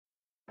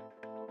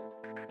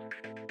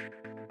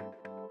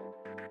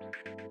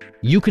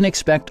You can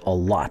expect a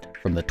lot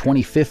from the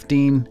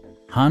 2015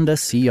 Honda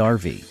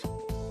CR-V.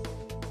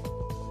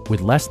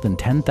 With less than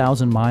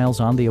 10,000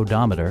 miles on the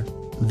odometer,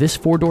 this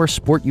four-door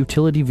sport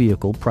utility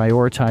vehicle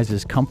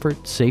prioritizes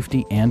comfort,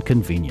 safety, and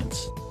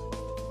convenience.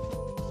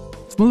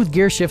 Smooth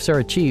gear shifts are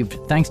achieved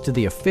thanks to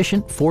the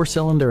efficient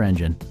four-cylinder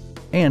engine.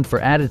 And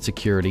for added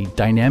security,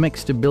 dynamic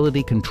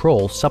stability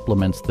control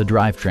supplements the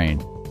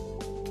drivetrain.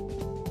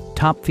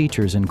 Top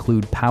features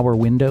include power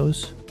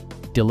windows,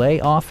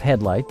 delay-off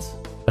headlights,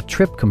 a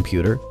trip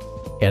computer,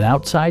 an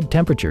outside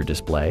temperature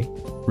display,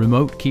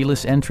 remote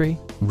keyless entry,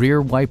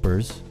 rear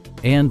wipers,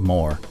 and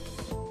more.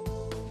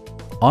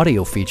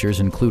 Audio features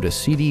include a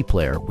CD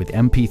player with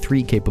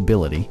MP3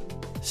 capability,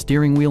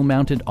 steering wheel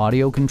mounted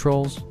audio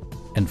controls,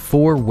 and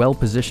 4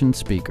 well-positioned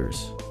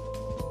speakers.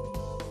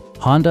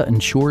 Honda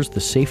ensures the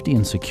safety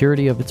and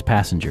security of its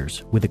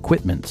passengers with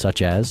equipment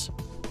such as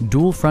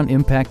dual front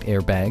impact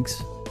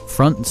airbags,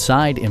 front and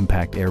side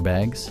impact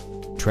airbags,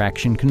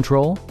 traction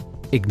control,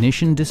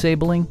 ignition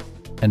disabling,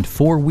 and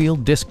 4-wheel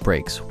disc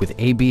brakes with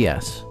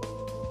ABS.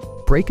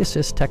 Brake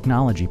Assist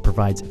technology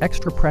provides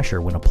extra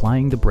pressure when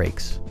applying the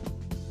brakes.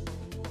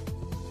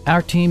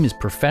 Our team is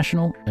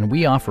professional and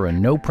we offer a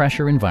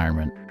no-pressure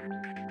environment.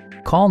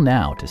 Call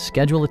now to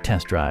schedule a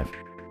test drive.